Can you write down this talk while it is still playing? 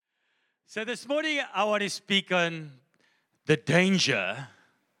So this morning, I want to speak on the danger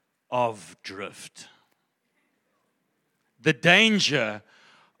of drift. The danger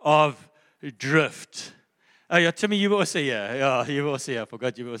of drift. Oh, yeah, Timmy, you were also here. Yeah, you were also here. I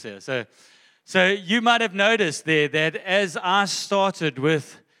forgot you were also here. So you might have noticed there that as I started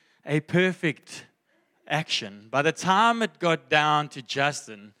with a perfect action, by the time it got down to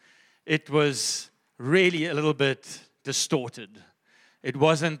Justin, it was really a little bit distorted. It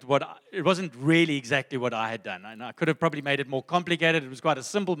wasn't really exactly what I had done. And I could have probably made it more complicated. It was quite a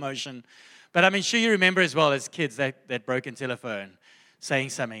simple motion. But I'm sure you remember as well as kids that broken telephone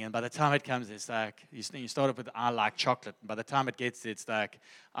saying something. And by the time it comes, it's like, you start off with, I like chocolate. And by the time it gets there, it's like,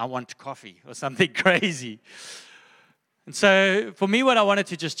 I want coffee or something crazy. And so for me, what I wanted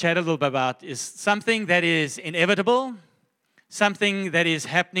to just chat a little bit about is something that is inevitable, something that is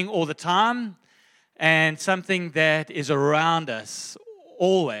happening all the time, and something that is around us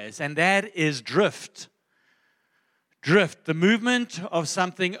always, and that is drift. Drift, the movement of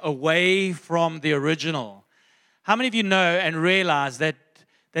something away from the original. How many of you know and realize that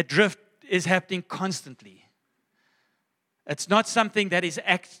drift is happening constantly? It's not something that is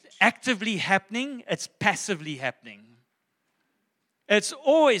actively happening, it's passively happening. It's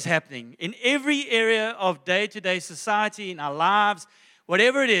always happening in every area of day-to-day society, in our lives,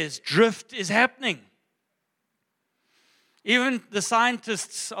 whatever it is, drift is happening. Even the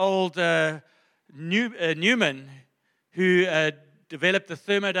scientists, old Newman, who developed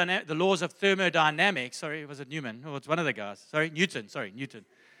the laws of thermodynamics. Sorry, was it Newman? Oh, it's one of the guys. Newton.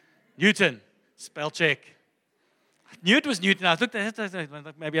 Newton. Spell check. I knew it was Newton. I looked at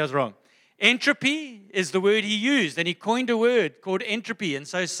it. Maybe I was wrong. Entropy is the word he used, and he coined a word called entropy. And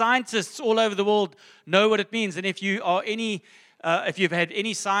so scientists all over the world know what it means. And if you've had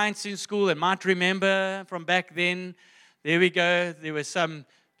any science in school and might remember from back then, there we go. There were some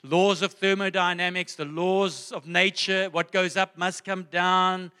laws of thermodynamics, the laws of nature. What goes up must come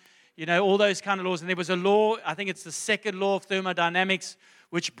down. All those kind of laws. And there was a law, I think it's the second law of thermodynamics,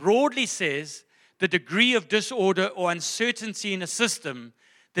 which broadly says the degree of disorder or uncertainty in a system,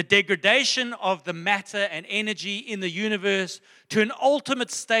 the degradation of the matter and energy in the universe to an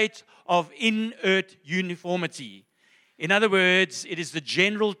ultimate state of inert uniformity. In other words, it is the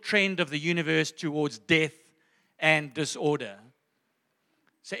general trend of the universe towards death and disorder.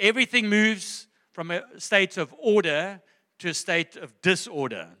 So everything moves from a state of order to a state of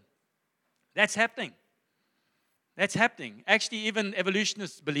disorder. That's happening. Actually, even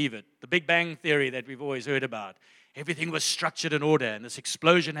evolutionists believe it. The Big Bang theory that we've always heard about. Everything was structured in order, and this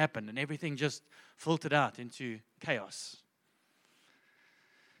explosion happened, and everything just filtered out into chaos.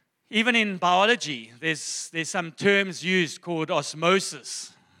 Even in biology, there's some terms used called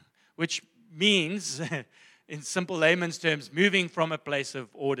osmosis, which means in simple layman's terms, moving from a place of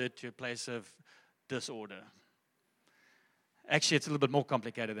order to a place of disorder. Actually, it's a little bit more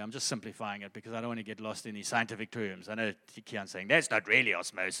complicated there. I'm just simplifying it because I don't want to get lost in these scientific terms. I know Kian's saying, that's not really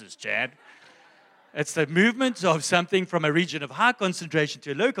osmosis, Chad. It's the movement of something from a region of high concentration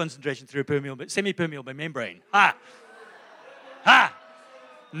to a low concentration through a semi-permeable membrane. Ha!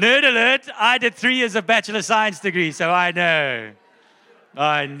 Nerd alert, I did 3 years of bachelor science degree, so I know.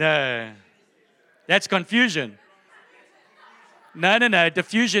 That's confusion. No.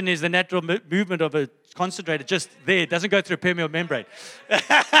 Diffusion is the natural movement of a concentrator just there. It doesn't go through a permeable membrane.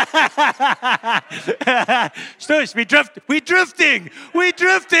 Stush, we're drifting.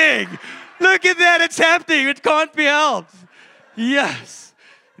 Look at that, it's happening. It can't be helped. Yes.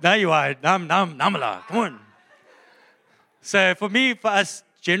 Now you are. Namala, come on. So for us,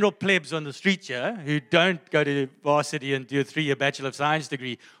 general plebs on the street here who don't go to varsity and do a 3-year Bachelor of Science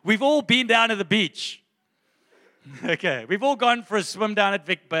degree, we've all been down to the beach. Okay, we've all gone for a swim down at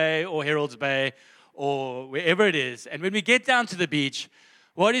Vic Bay or Herald's Bay or wherever it is. And when we get down to the beach,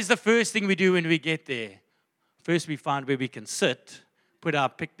 what is the first thing we do when we get there? First, we find where we can sit, put our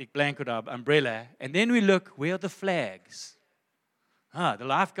picnic blanket, our umbrella, and then we look, where are the flags? The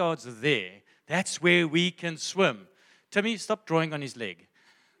lifeguards are there. That's where we can swim. Timmy, stop drawing on his leg.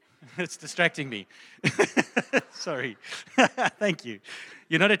 It's distracting me. Sorry. Thank you.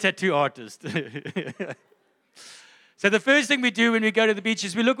 You're not a tattoo artist. So the first thing we do when we go to the beach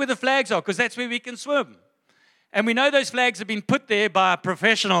is we look where the flags are because that's where we can swim. And we know those flags have been put there by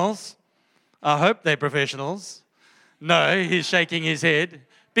professionals. I hope they're professionals. No, he's shaking his head.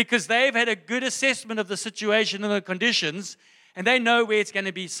 Because they've had a good assessment of the situation and the conditions, and they know where it's going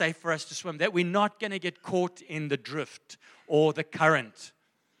to be safe for us to swim, that we're not going to get caught in the drift or the current.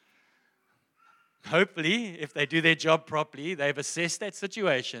 Hopefully, if they do their job properly, they've assessed that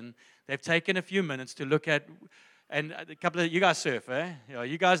situation. They've taken a few minutes to look at And a couple of you guys surf, eh?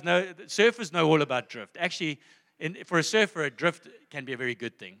 You guys know, surfers know all about drift. Actually, for a surfer, a drift can be a very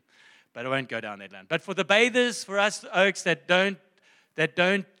good thing. But I won't go down that line. But for the bathers, for us oaks that don't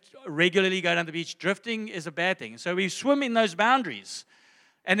regularly go down the beach, drifting is a bad thing. So we swim in those boundaries.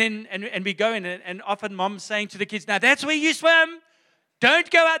 And then and we go in, and often mom's saying to the kids, now that's where you swim.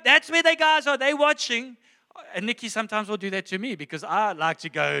 Don't go out. That's where the guys are. They're watching. And Nikki sometimes will do that to me because I like to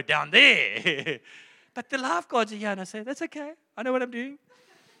go down there. But the lifeguards are here, and I say, that's okay. I know what I'm doing.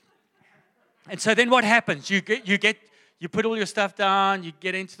 And so then what happens? You put all your stuff down, you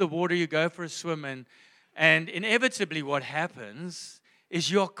get into the water, you go for a swim, and inevitably what happens is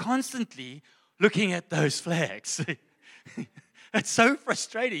you're constantly looking at those flags. It's so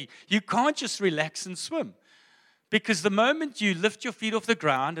frustrating. You can't just relax and swim. Because the moment you lift your feet off the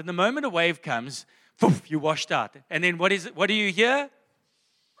ground and the moment a wave comes, poof, you're washed out. And then what do you hear?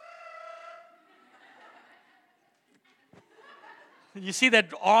 You see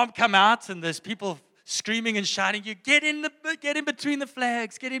that arm come out and there's people screaming and shouting, you get in between the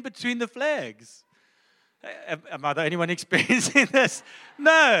flags, get in between the flags. Am I the only one experiencing this?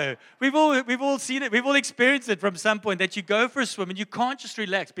 No. We've all seen it. We've all experienced it from some point that you go for a swim and you can't just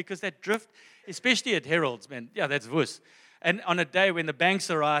relax because that drift, especially at Herald's, man, yeah, that's wuss. And on a day when the banks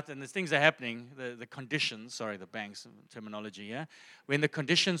are right and the things are happening, the conditions, the banks terminology, yeah? When the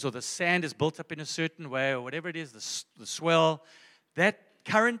conditions or the sand is built up in a certain way or whatever it is, the swell, that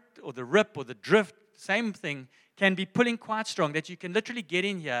current or the rip or the drift, same thing, can be pulling quite strong that you can literally get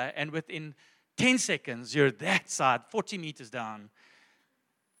in here and within 10 seconds, you're that side, 40 meters down,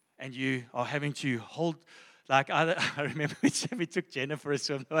 and you are having to hold, I remember we took Jenna for a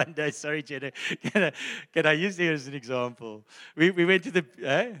swim one day. Sorry, Jenna. Can I use you as an example? We went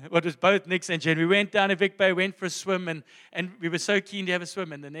to what was both Nick's and Jen. We went down to Vic Bay, went for a swim, and we were so keen to have a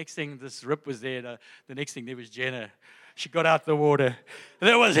swim, and the next thing, this rip was there. The next thing, there was Jenna. She got out the water.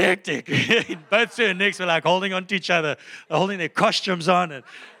 That was hectic. Both her and Nick's were like holding on to each other, holding their costumes on. And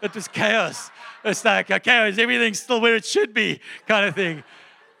it was chaos. It's like, okay, is everything still where it should be kind of thing.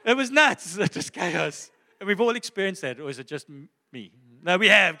 It was nuts. It was chaos. And we've all experienced that. Or is it just me? No, we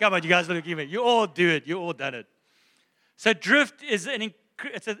have. Come on, you guys look at me. You all do it. You all done it. So drift is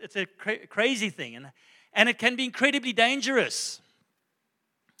it's a crazy thing. And it can be incredibly dangerous.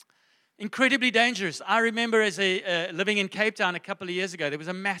 Incredibly dangerous. I remember as living in Cape Town a couple of years ago, there was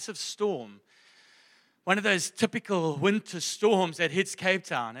a massive storm. One of those typical winter storms that hits Cape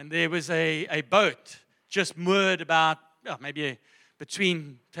Town. And there was a boat just moored about maybe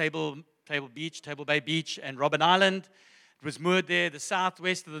between Table Bay Beach and Robben Island. It was moored there. The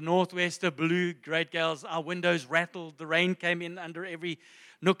southwest of the northwester blew great gales. Our windows rattled. The rain came in under every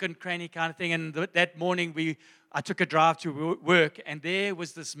nook and cranny kind of thing. And that morning I took a drive to work, and there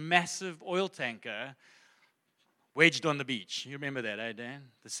was this massive oil tanker wedged on the beach. You remember that, eh, Dan?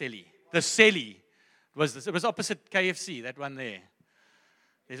 The Selly. The Selly. It was opposite KFC, that one there.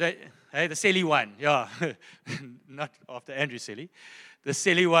 The Selly one, yeah. Not after Andrew Selly. The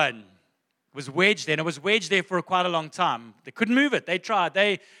Selly one was wedged there, and it was wedged there for quite a long time. They couldn't move it. They tried.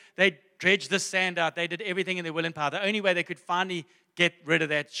 They dredged the sand out. They did everything in their will and power. The only way they could finally get rid of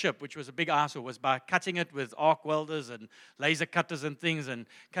that ship, which was a big eyesore, was by cutting it with arc welders and laser cutters and things and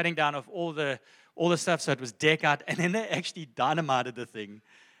cutting down off all the stuff so it was deck out. And then they actually dynamited the thing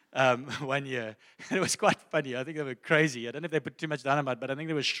 1 year. And it was quite funny. I think they were crazy. I don't know if they put too much dynamite, but I think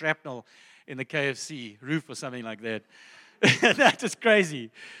there was shrapnel in the KFC roof or something like that. That was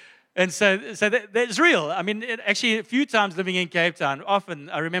crazy. And so that's real. I mean, actually, a few times living in Cape Town, often,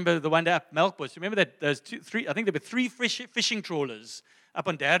 I remember the one day up Melkbos. Remember that those three, I think there were three fishing trawlers up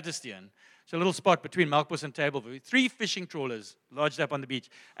on Derdesteen. So a little spot between Melkbos and Tableview. 3 fishing trawlers lodged up on the beach.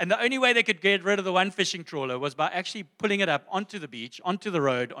 And the only way they could get rid of the one fishing trawler was by actually pulling it up onto the beach, onto the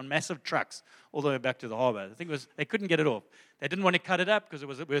road, on massive trucks, all the way back to the harbor. I think they couldn't get it off. They didn't want to cut it up because it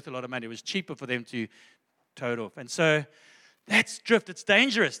was worth a lot of money. It was cheaper for them to tow it off. And so that's drift. It's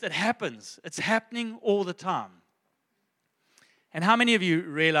dangerous. It happens. It's happening all the time. And how many of you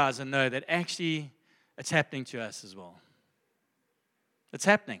realize and know that actually it's happening to us as well? It's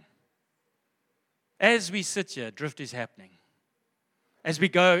happening. As we sit here, drift is happening. As we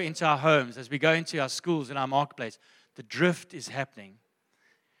go into our homes, as we go into our schools and our marketplace, the drift is happening.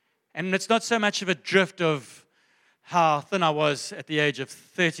 And it's not so much of a drift of how thin I was at the age of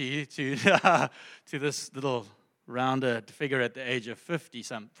 30 to this little rounder figure at the age of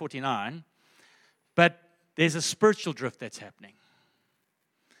 49. But there's a spiritual drift that's happening.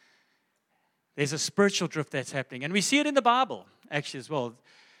 There's a spiritual drift that's happening. And we see it in the Bible, actually, as well.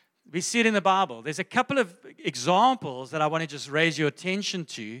 We see it in the Bible. There's a couple of examples that I want to just raise your attention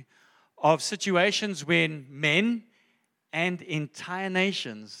to of situations when men and entire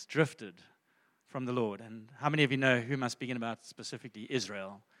nations drifted from the Lord. And how many of you know who I'm speaking about specifically?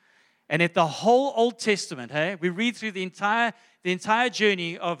 Israel. And at the whole Old Testament, we read through the entire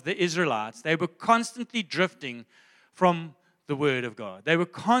journey of the Israelites. They were constantly drifting from the Word of God. They were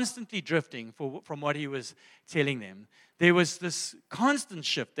constantly drifting from what He was telling them. There was this constant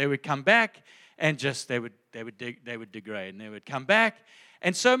shift. They would come back and just they would degrade, and they would come back,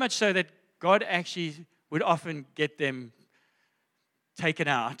 and so much so that God actually would often get them taken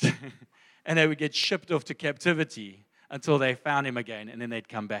out, and they would get shipped off to captivity until they found Him again, and then they'd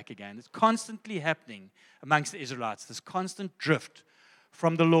come back again. It's constantly happening amongst the Israelites, this constant drift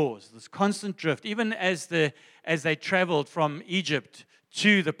from the laws, this constant drift. Even as they traveled from Egypt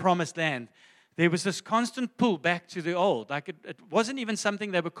to the promised land, there was this constant pull back to the old. Like it wasn't even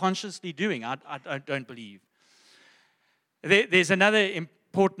something they were consciously doing, I don't believe. There's another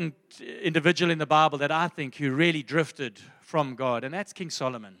important individual in the Bible that I think who really drifted from God, and that's King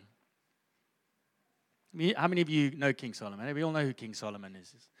Solomon. How many of you know King Solomon? We all know who King Solomon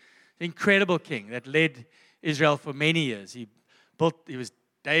is. He's an incredible king that led Israel for many years. He was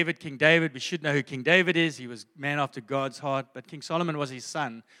King David. We should know who King David is. He was man after God's heart. But King Solomon was his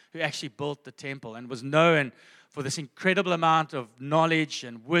son who actually built the temple and was known for this incredible amount of knowledge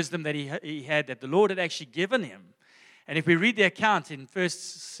and wisdom that he had, that the Lord had actually given him. And if we read the account in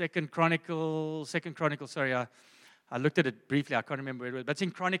Second Chronicles, I looked at it briefly. I can't remember where it was, but it's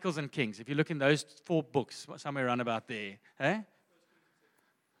in Chronicles and Kings. If you look in those 4 books, somewhere around about there.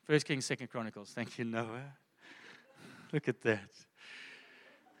 First Kings, Second Chronicles. Thank you, Noah. Look at that.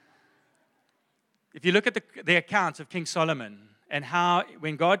 If you look at the accounts of King Solomon and how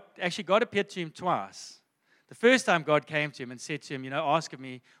when God appeared to him twice. The first time God came to him and said to him, ask of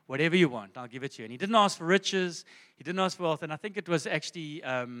me whatever you want, I'll give it to you. And he didn't ask for riches, he didn't ask for wealth. And I think it was actually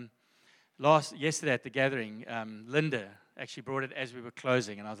yesterday at the gathering, Linda actually brought it as we were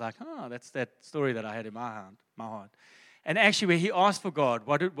closing. And I was like, that's that story that I had in my heart. And actually, where he asked for God,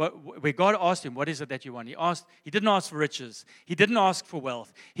 where God asked him, what is it that you want? He didn't ask for riches. He didn't ask for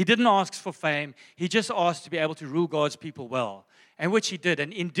wealth. He didn't ask for fame. He just asked to be able to rule God's people well, and which he did.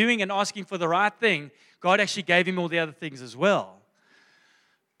 And in doing and asking for the right thing, God actually gave him all the other things as well.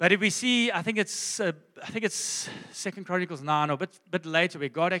 But if we see, I think it's 2 Chronicles 9 or a bit later, where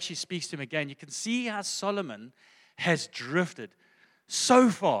God actually speaks to him again, you can see how Solomon has drifted so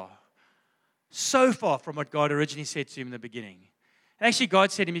far from what God originally said to him in the beginning. And actually,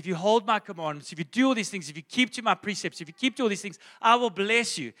 God said to him, if you hold my commandments, if you do all these things, if you keep to my precepts, if you keep to all these things, I will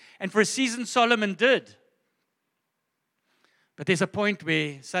bless you. And for a season, Solomon did. But there's a point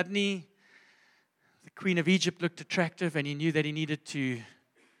where suddenly the Queen of Egypt looked attractive, and he knew that he needed to,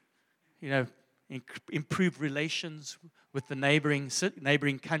 improve relations with the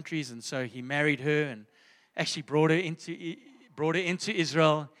neighboring countries. And so he married her and actually brought her into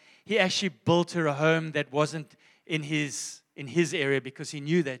Israel. He actually built her a home that wasn't in his area, because he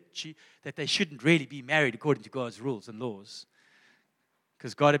knew that they shouldn't really be married according to God's rules and laws,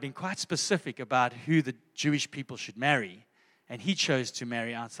 because God had been quite specific about who the Jewish people should marry, and he chose to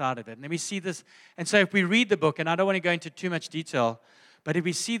marry outside of it. And then we see this, and so if we read the book, and I don't want to go into too much detail, but if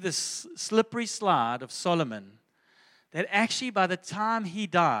we see this slippery slide of Solomon, that actually by the time he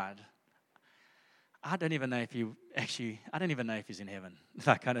died, I don't even know if he's in heaven.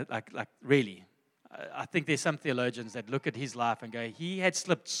 Like really. I think there's some theologians that look at his life and go, he had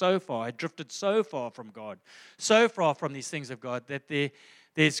slipped so far, had drifted so far from God, so far from these things of God, that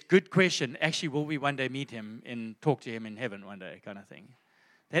there's good question, actually, will we one day meet him and talk to him in heaven one day, kind of thing.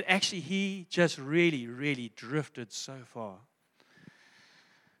 That actually he just really, really drifted so far.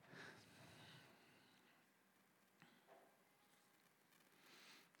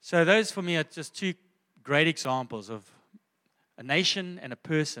 So those for me are just 2 great examples of a nation and a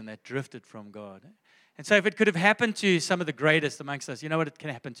person that drifted from God. And so if it could have happened to some of the greatest amongst us, you know what? It can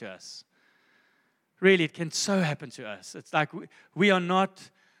happen to us. Really, it can so happen to us. It's like we are not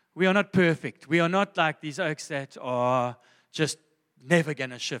perfect. We are not like these oaks that are just never going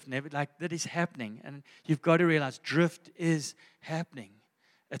to shift. Never, like that is happening. And you've got to realize drift is happening.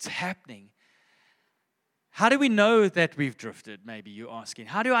 It's happening. How do we know that we've drifted? Maybe you're asking.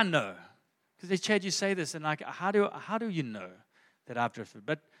 How do I know? Because they Chad, you say this, and like, how do you know that I've drifted?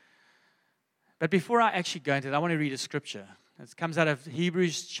 But before I actually go into it, I want to read a scripture. It comes out of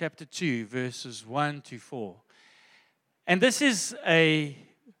Hebrews chapter 2, verses 1 to 4. And this is a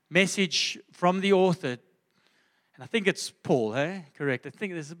message from the author, and I think it's Paul, correct? I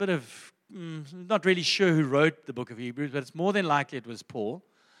think there's a bit of, not really sure who wrote the book of Hebrews, but it's more than likely it was Paul.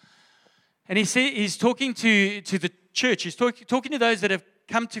 And he's talking to the church. He's talking to those that have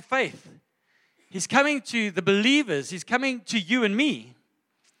come to faith. He's coming to the believers. He's coming to you and me.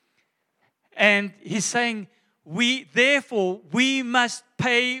 And he's saying, therefore, we must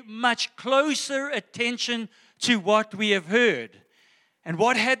pay much closer attention to what we have heard. And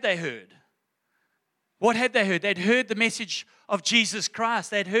what had they heard? What had they heard? They'd heard the message of Jesus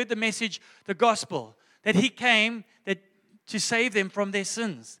Christ. They'd heard the message, the gospel, that he came to save them from their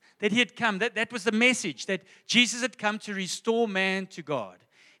sins. That he had come. That was the message, that Jesus had come to restore man to God.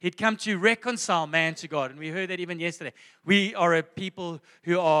 He'd come to reconcile man to God. And we heard that even yesterday. We are a people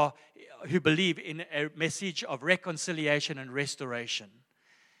who believe in a message of reconciliation and restoration.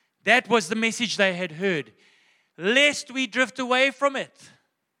 That was the message they had heard. Lest we drift away from it.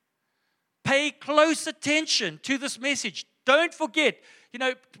 Pay close attention to this message. Don't forget.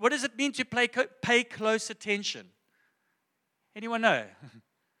 What does it mean to pay close attention? Anyone know?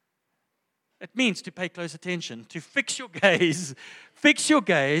 It means to pay close attention, to fix your gaze,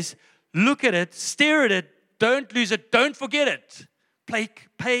 look at it, stare at it, don't lose it, don't forget it.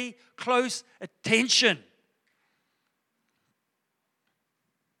 Pay close attention.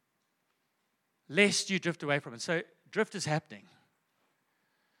 Lest you drift away from it. So drift is happening.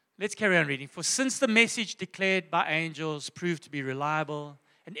 Let's carry on reading. For since the message declared by angels proved to be reliable,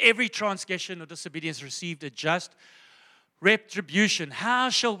 and every transgression or disobedience received a just retribution, how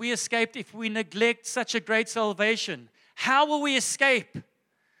shall we escape if we neglect such a great salvation? How will we escape?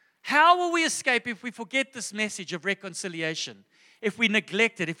 How will we escape if we forget this message of reconciliation? If we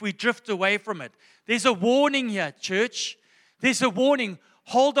neglect it, if we drift away from it? There's a warning here, church. There's a warning.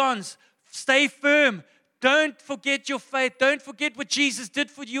 Hold on. Stay firm. Don't forget your faith. Don't forget what Jesus did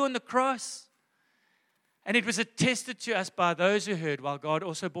for you on the cross. And it was attested to us by those who heard, while God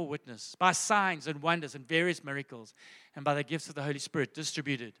also bore witness, by signs and wonders and various miracles, and by the gifts of the Holy Spirit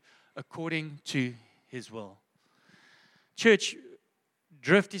distributed according to his will. Church,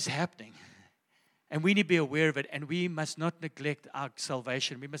 drift is happening, and we need to be aware of it, and we must not neglect our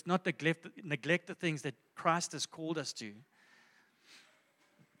salvation. We must not neglect the things that Christ has called us to.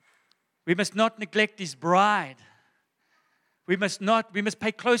 We must not neglect his bride. We must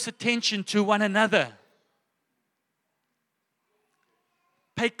pay close attention to one another.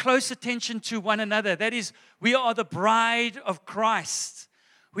 Pay close attention to one another. That is, we are the bride of Christ.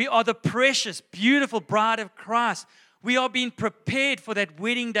 We are the precious, beautiful bride of Christ. We are being prepared for that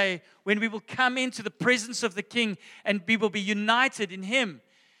wedding day when we will come into the presence of the King and we will be united in him.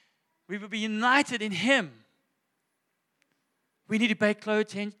 We will be united in him. We need to pay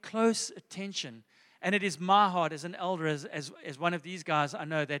close attention. And it is my heart as an elder, as one of these guys, I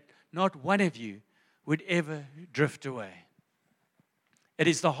know that not one of you would ever drift away. It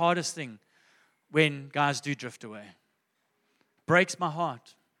is the hardest thing when guys do drift away. It breaks my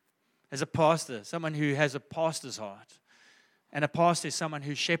heart. As a pastor, someone who has a pastor's heart. And a pastor is someone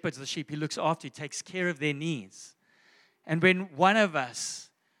who shepherds the sheep. He looks after, he takes care of their needs. And when one of us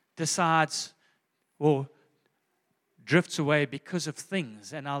decides, or drifts away because of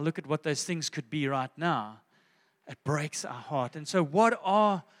things, and I'll look at what those things could be right now, it breaks our heart. And so what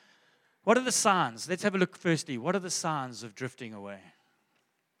are the signs? Let's have a look firstly. What are the signs of drifting away?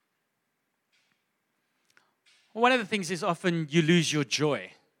 Well, one of the things is often you lose your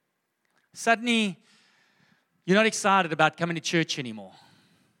joy. Suddenly, you're not excited about coming to church anymore.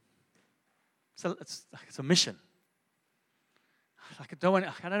 So it's a mission. I don't want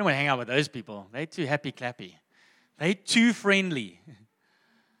to hang out with those people. They're too happy clappy. They're too friendly.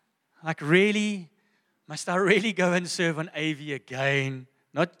 Like, really? Must I really go and serve on AV again?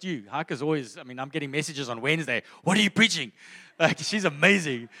 Not you. Haka's always, I'm getting messages on Wednesday. What are you preaching? Like, she's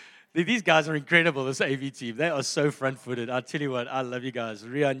amazing. These guys are incredible, this AV team. They are so front-footed. I'll tell you what, I love you guys.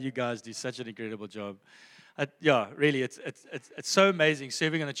 Rian, you guys do such an incredible job. Really, it's so amazing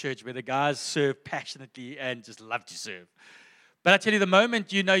serving in a church where the guys serve passionately and just love to serve. But I tell you, the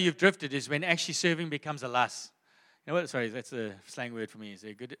moment you know you've drifted is when actually serving becomes a lust. You know what? Sorry, that's a slang word for me. Is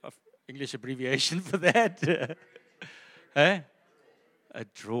there a good English abbreviation for that? A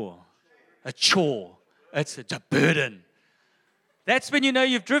draw. A chore. It's a burden. That's when you know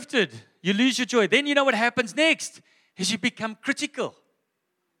you've drifted. You lose your joy. Then you know what happens next is you become critical.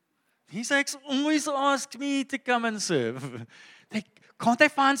 He's like, always asked me to come and serve. Can't they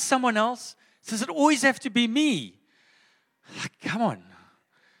find someone else? Does it always have to be me? Like, come on.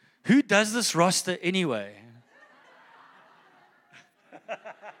 Who does this roster anyway?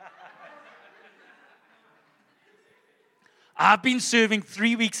 I've been serving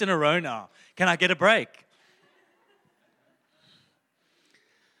 3 weeks in a row now. Can I get a break?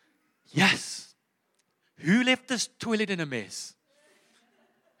 Yes. Who left this toilet in a mess?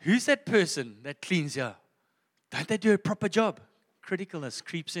 Who's that person that cleans here? Don't they do a proper job? criticalness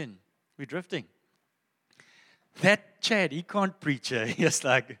creeps in. We're drifting. That Chad, he can't preach. He's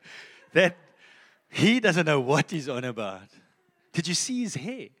like, that, he doesn't know what he's on about. Did you see his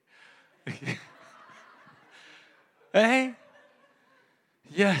hair? Hey?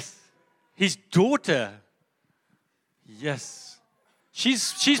 Yes. His daughter. Yes.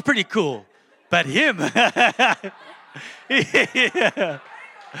 She's pretty cool. But him. Yeah.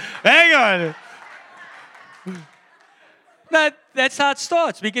 Hang on. No, that's how it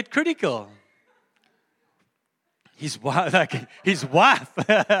starts. We get critical. His wife,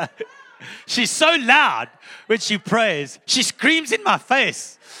 she's so loud when she prays. She screams in my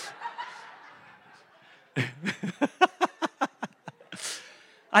face.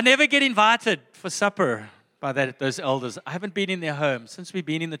 I never get invited for supper by those elders. I haven't been in their home since we've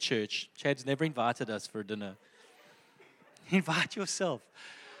been in the church. Chad's never invited us for dinner. Invite yourself.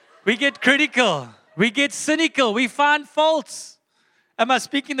 We get critical. We get cynical. We find faults. Am I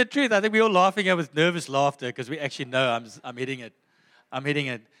speaking the truth? I think we're all laughing here with nervous laughter because we actually know I'm hitting it. I'm hitting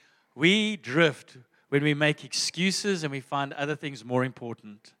it. We drift when we make excuses and we find other things more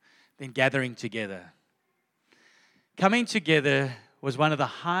important than gathering together. Coming together was one of the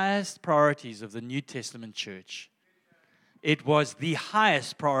highest priorities of the New Testament church. It was the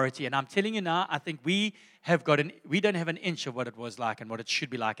highest priority. And I'm telling you now, I think we don't have an inch of what it was like and what it should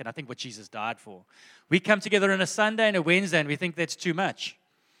be like, and I think what Jesus died for. We come together on a Sunday and a Wednesday, and we think that's too much.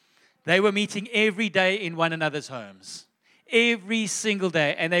 They were meeting every day in one another's homes. Every single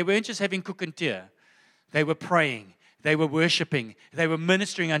day. And they weren't just having cook and tear. They were praying. They were worshiping. They were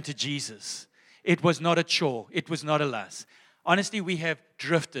ministering unto Jesus. It was not a chore. It was not a lust. Honestly, we have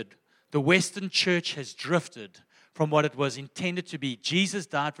drifted. The Western church has drifted from what it was intended to be. Jesus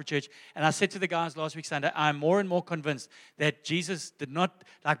died for church. And I said to the guys last week Sunday, I'm more and more convinced that Jesus did not,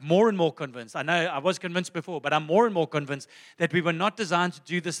 more and more convinced. I know I was convinced before, but I'm more and more convinced that we were not designed to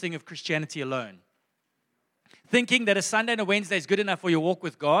do this thing of Christianity alone. Thinking that a Sunday and a Wednesday is good enough for your walk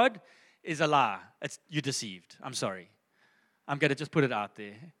with God is a lie. You're deceived. I'm sorry. I'm going to just put it out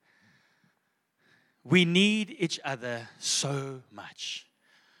there. We need each other so much.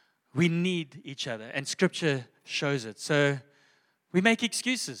 We need each other. And Scripture shows it. So we make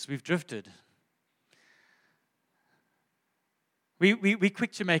excuses. We've drifted. We're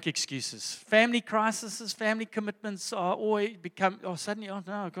quick to make excuses. Family crises, family commitments are always suddenly,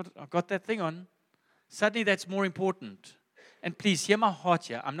 no, I've got that thing on. Suddenly that's more important. And please, hear my heart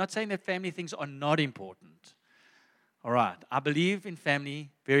here. I'm not saying that family things are not important. All right. I believe in family,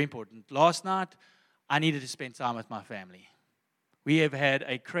 very important. Last night, I needed to spend time with my family. We have had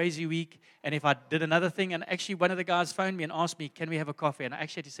a crazy week, and if I did another thing, and actually one of the guys phoned me and asked me, can we have a coffee? And I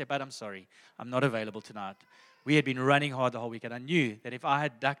actually had to say, but I'm sorry, I'm not available tonight. We had been running hard the whole week, and I knew that if I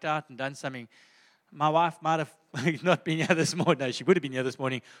had ducked out and done something, my wife might have not been here this morning. No, she would have been here this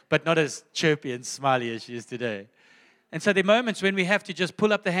morning, but not as chirpy and smiley as she is today. And so there are moments when we have to just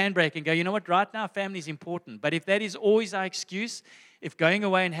pull up the handbrake and go, you know what, right now family is important. But if that is always our excuse, if going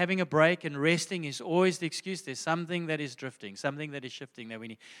away and having a break and resting is always the excuse, there's something that is drifting, something that is shifting that we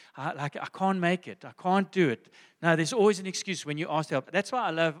need. I can't make it. I can't do it. No, there's always an excuse when you ask help. That's why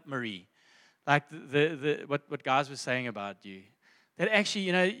I love Marie. Like what guys were saying about you. That actually,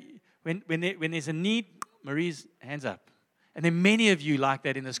 you know, when there's a need, Marie's hands up. And there are many of you like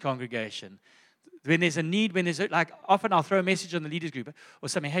that in this congregation. When there's a need, often I'll throw a message on the leaders group or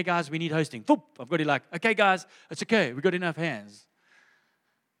something, hey guys, we need hosting. Boop, I've got to okay guys, it's okay, we've got enough hands.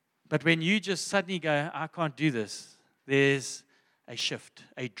 But when you just suddenly go, I can't do this, there's a shift,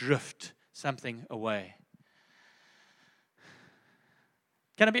 a drift, something away.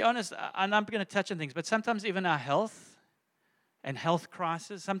 Can I be honest? And I'm going to touch on things, but sometimes even our health and health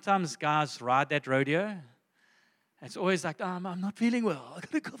crisis, sometimes guys ride that rodeo. It's always like, I'm not feeling well. I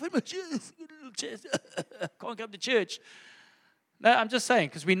got a cough in my chest. Can't come to church. No, I'm just saying,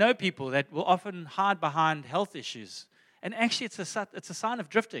 because we know people that will often hide behind health issues. And actually, it's a sign of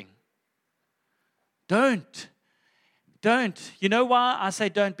drifting. Don't. You know why I say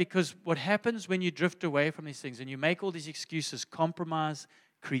don't? Because what happens when you drift away from these things and you make all these excuses, compromise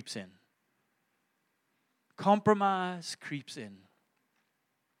creeps in. Compromise creeps in.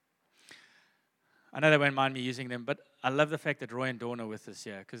 I know they won't mind me using them, but I love the fact that Roy and Dawn are with us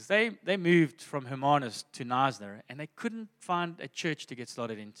here because they moved from Hermanus to Knysna and they couldn't find a church to get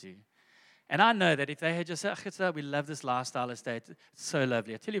started into. And I know that if they had just said, we love this lifestyle estate, it's so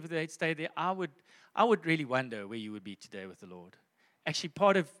lovely. I tell you, if they'd stayed there, I would really wonder where you would be today with the Lord. Actually,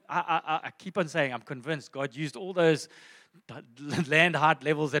 part of, I keep on saying, I'm convinced God used all those land height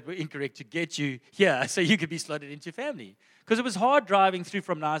levels that were incorrect to get you here so you could be slotted into family. Because it was hard driving through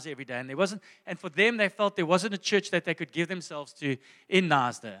from Nazda every day, and for them, they felt there wasn't a church that they could give themselves to in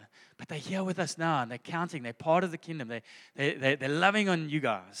Nazda. But they're here with us now, and they're counting, they're part of the kingdom, they're loving on you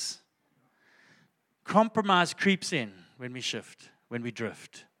guys. Compromise creeps in when we shift, when we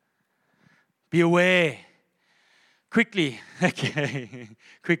drift. Be aware. Quickly,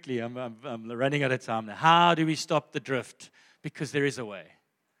 I'm running out of time now. How do we stop the drift? Because there is a way.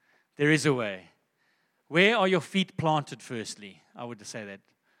 There is a way. Where are your feet planted, firstly? I would say that.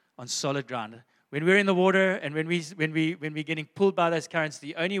 On solid ground. When we're in the water and when we're getting pulled by those currents,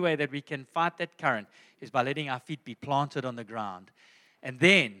 the only way that we can fight that current is by letting our feet be planted on the ground. And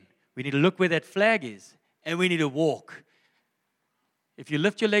then we need to look where that flag is, and we need to walk. If you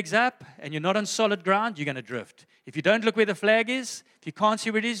lift your legs up and you're not on solid ground, you're going to drift. If you don't look where the flag is, if you can't see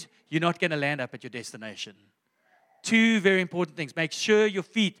where it is, you're not going to land up at your destination. Two very important things. Make sure your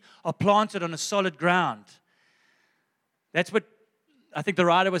feet are planted on a solid ground. That's what I think the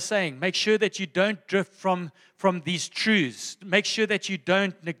writer was saying. Make sure that you don't drift from these truths. Make sure that you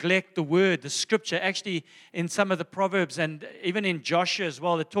don't neglect the word, the scripture. Actually, in some of the Proverbs and even in Joshua as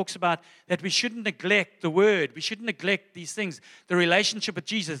well, it talks about that we shouldn't neglect the word. We shouldn't neglect these things. The relationship with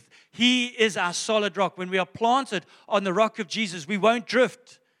Jesus. He is our solid rock. When we are planted on the rock of Jesus, we won't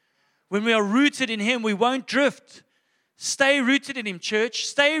drift. When we are rooted in Him, we won't drift. Stay rooted in Him, church.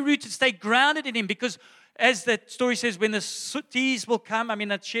 Stay rooted, stay grounded in Him, because as that story says, when the seas will come,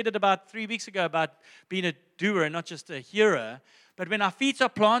 I shared it about 3 weeks ago about being a doer and not just a hearer. But when our feet are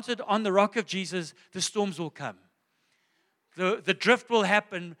planted on the rock of Jesus, the storms will come. The drift will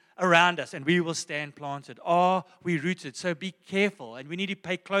happen around us, and we will stand planted. Are we rooted? So be careful, and we need to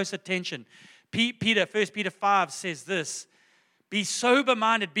pay close attention. 1 Peter 5 says this, be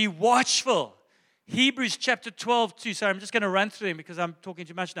sober-minded, be watchful. Hebrews chapter 12:2. Sorry, I'm just going to run through them because I'm talking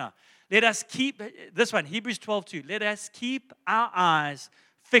too much now. Let us keep, this one, Hebrews 12:2. Let us keep our eyes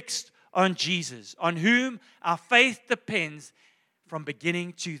fixed on Jesus, on whom our faith depends from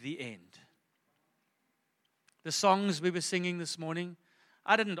beginning to the end. The songs we were singing this morning,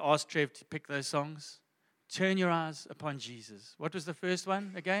 I didn't ask Trev to pick those songs. Turn your eyes upon Jesus. What was the first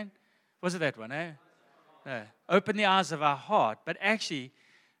one again? Was it that one, eh? No. Open the eyes of our heart. But actually,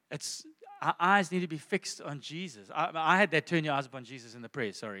 our eyes need to be fixed on Jesus. I had that turn your eyes upon Jesus in the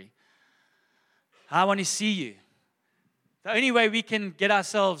prayer, sorry. I want to see you. The only way we can get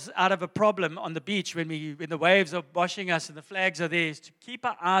ourselves out of a problem on the beach when the waves are washing us and the flags are there is to keep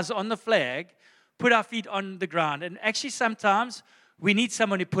our eyes on the flag, put our feet on the ground. And actually sometimes we need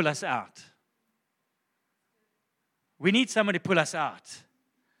someone to pull us out. We need someone to pull us out.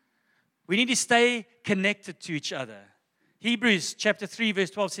 We need to stay connected to each other. Hebrews chapter 3 verse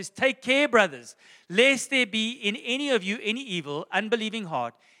 12 says, take care, brothers, lest there be in any of you any evil, unbelieving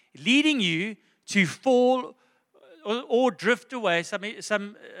heart, leading you to fall or drift away.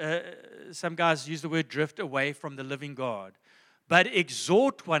 Some guys use the word drift away from the living God. But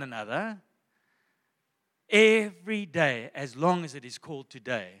exhort one another every day, as long as it is called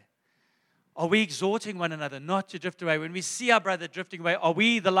today. Are we exhorting one another not to drift away? When we see our brother drifting away, are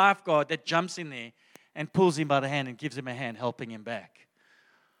we the lifeguard that jumps in there and pulls him by the hand and gives him a hand, helping him back?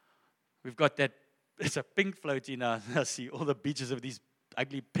 We've got that, it's a pink floaty now. I see all the beaches of these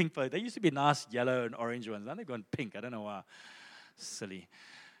ugly pink float. They used to be nice yellow and orange ones. Now they've gone pink. I don't know why. Silly.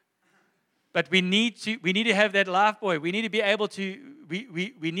 But we need to have that life buoy. We need to be able to,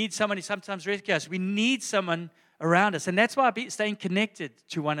 we need someone to sometimes rescue us. We need someone around us. And that's why staying connected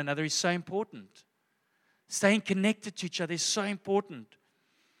to one another is so important. Staying connected to each other is so important.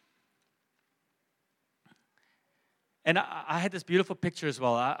 And I had this beautiful picture as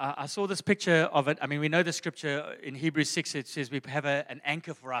well. I saw this picture of it. We know the scripture in Hebrews 6. It says we have an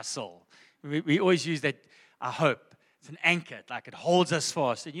anchor for our soul. We always use that, our hope. It's an anchor. Like it holds us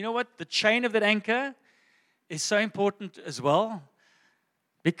fast. And you know what? The chain of that anchor is so important as well.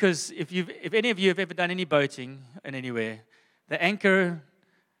 Because if any of you have ever done any boating in anywhere, the anchor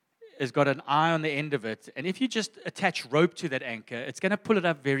has got an eye on the end of it. And if you just attach rope to that anchor, it's going to pull it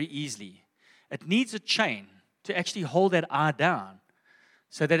up very easily. It needs a chain to actually hold that eye down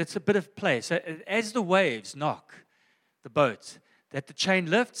so that it's a bit of play. So as the waves knock the boat, that the chain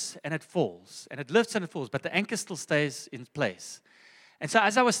lifts and it falls. And it lifts and it falls, but the anchor still stays in place. And so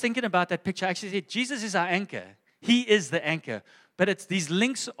as I was thinking about that picture, I actually said, Jesus is our anchor. He is the anchor. But it's these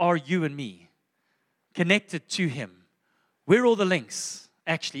links are you and me, connected to Him. We're all the links,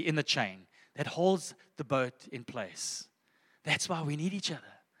 actually, in the chain that holds the boat in place. That's why we need each other.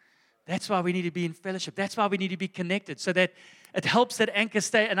 That's why we need to be in fellowship. That's why we need to be connected so that It helps that anchor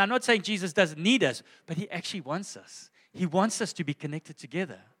stay. And I'm not saying Jesus doesn't need us, but he actually wants us. He wants us to be connected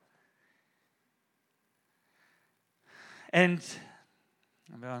together. And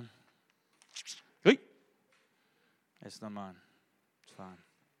I'm going, hey, that's not mine. It's fine.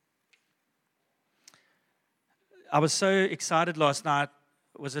 I was so excited last night.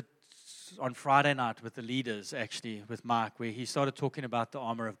 Was it on Friday night with the leaders, actually, with Mark, where he started talking about the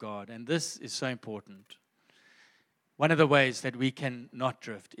armor of God. And this is so important. One of the ways that we can not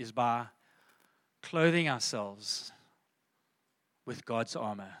drift is by clothing ourselves with God's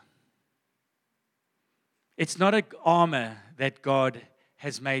armor. It's not an armor that God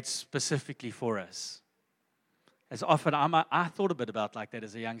has made specifically for us. As often, I thought a bit about like that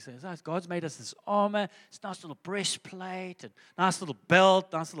as a youngster. God's made us this armor, this nice little breastplate, and nice little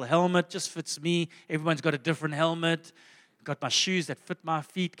belt, nice little helmet, just fits me. Everyone's got a different helmet. Got my shoes that fit my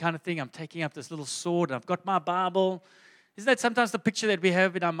feet kind of thing. I'm taking up this little sword, and I've got my Bible. Isn't that sometimes the picture that we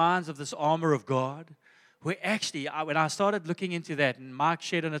have in our minds of this armor of God? Where actually, when I started looking into that, and Mark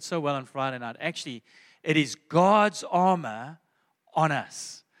shared on it so well on Friday night, actually, it is God's armor on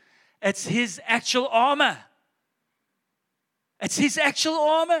us. It's His actual armor. It's His actual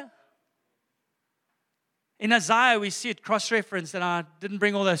armor. In Isaiah, we see it cross-referenced, and I didn't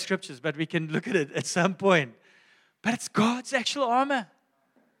bring all those scriptures, but we can look at it at some point. But it's God's actual armor.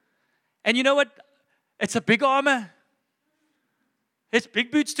 And you know what? It's a big armor. It's big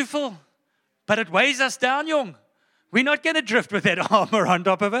boots to fill. But it weighs us down, young. We're not going to drift with that armor on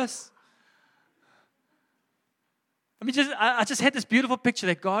top of us. I just had this beautiful picture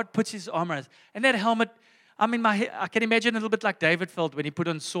that God puts His armor on us. And that helmet, I can imagine a little bit like David felt when he put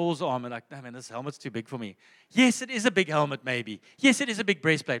on Saul's armor. Like, no, man, this helmet's too big for me. Yes, it is a big helmet, maybe. Yes, it is a big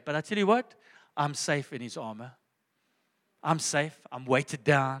breastplate. But I tell you what, I'm safe in His armor. I'm safe. I'm weighted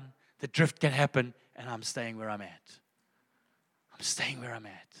down. The drift can happen, and I'm staying where I'm at. I'm staying where I'm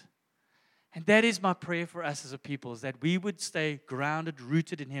at. And that is my prayer for us as a people, is that we would stay grounded,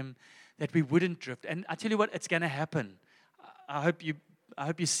 rooted in Him, that we wouldn't drift. And I tell you what, it's going to happen. I hope you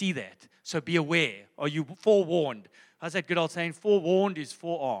see that. So be aware. Are you forewarned? How's that good old saying? Forewarned is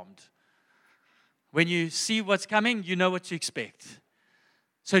forearmed. When you see what's coming, you know what to expect.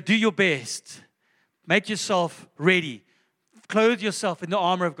 So do your best. Make yourself ready. Clothe yourself in the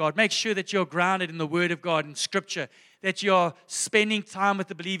armor of God. Make sure that you're grounded in the Word of God and Scripture, that you're spending time with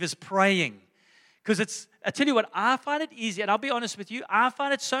the believers praying. Because I tell you what, I find it easy, and I'll be honest with you, I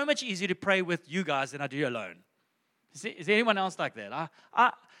find it so much easier to pray with you guys than I do alone. Is there anyone else like that?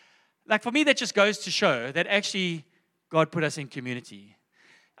 Like for me, that just goes to show that actually God put us in community.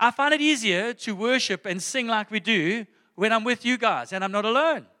 I find it easier to worship and sing like we do when I'm with you guys and I'm not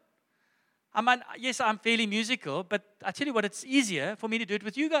alone. Yes, I'm fairly musical, but I tell you what, it's easier for me to do it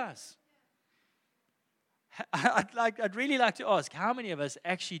with you guys. I'd really like to ask, how many of us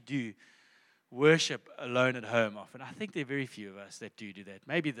actually do worship alone at home often? I think there are very few of us that do that.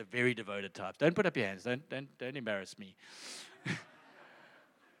 Maybe the very devoted types. Don't put up your hands. Don't embarrass me.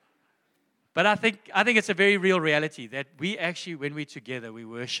 But I think it's a very real reality that we actually, when we're together, we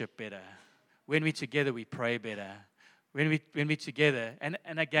worship better. When we're together, we pray better. When we're together, and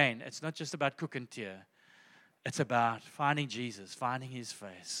again, it's not just about cook and tear. It's about finding Jesus, finding His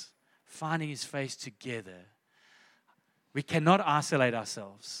face together. We cannot isolate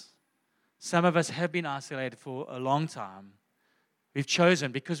ourselves. Some of us have been isolated for a long time. We've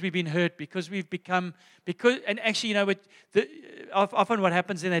chosen because we've been hurt, because we've become, and actually, you know, often what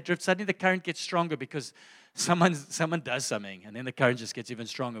happens in that drift, suddenly the current gets stronger because someone does something, and then the current just gets even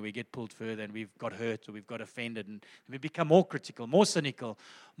stronger. We get pulled further, and we've got hurt, or we've got offended, and we become more critical, more cynical,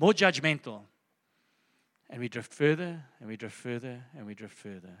 more judgmental. And we drift further, and we drift further, and we drift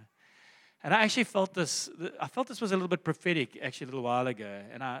further. And I actually felt this. I felt this was a little bit prophetic, actually, a little while ago.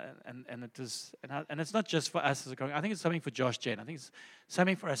 And it's not just for us as a congregation. I think it's something for Josh Jen. I think it's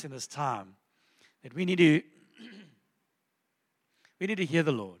something for us in this time that we need to hear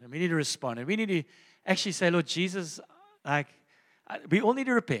the Lord, and we need to respond, and we need to actually say, Lord Jesus, we all need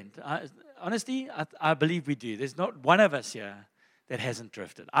to repent. Honestly, I believe we do. There's not one of us here that hasn't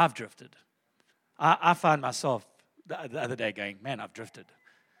drifted. I've drifted. I found myself the other day going, man, I've drifted.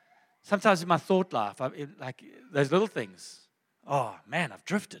 Sometimes in my thought life, like those little things. Oh, man, I've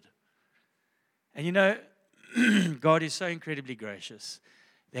drifted. And you know, God is so incredibly gracious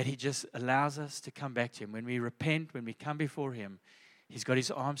that He just allows us to come back to Him. When we repent, when we come before Him, He's got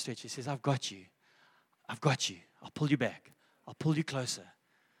His arm stretched. He says, I've got you. I've got you. I'll pull you back. I'll pull you closer.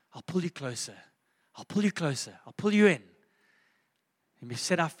 I'll pull you closer. I'll pull you closer. I'll pull you in. And we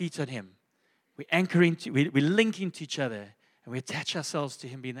set our feet on Him. We anchor into, we link into each other. And we attach ourselves to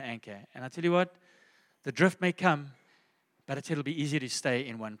Him being the anchor. And I tell you what, the drift may come, but it'll be easy to stay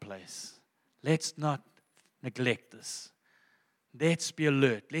in one place. Let's not neglect this. Let's be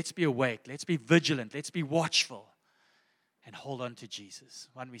alert. Let's be awake. Let's be vigilant. Let's be watchful and hold on to Jesus.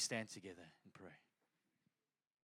 Why don't we stand together?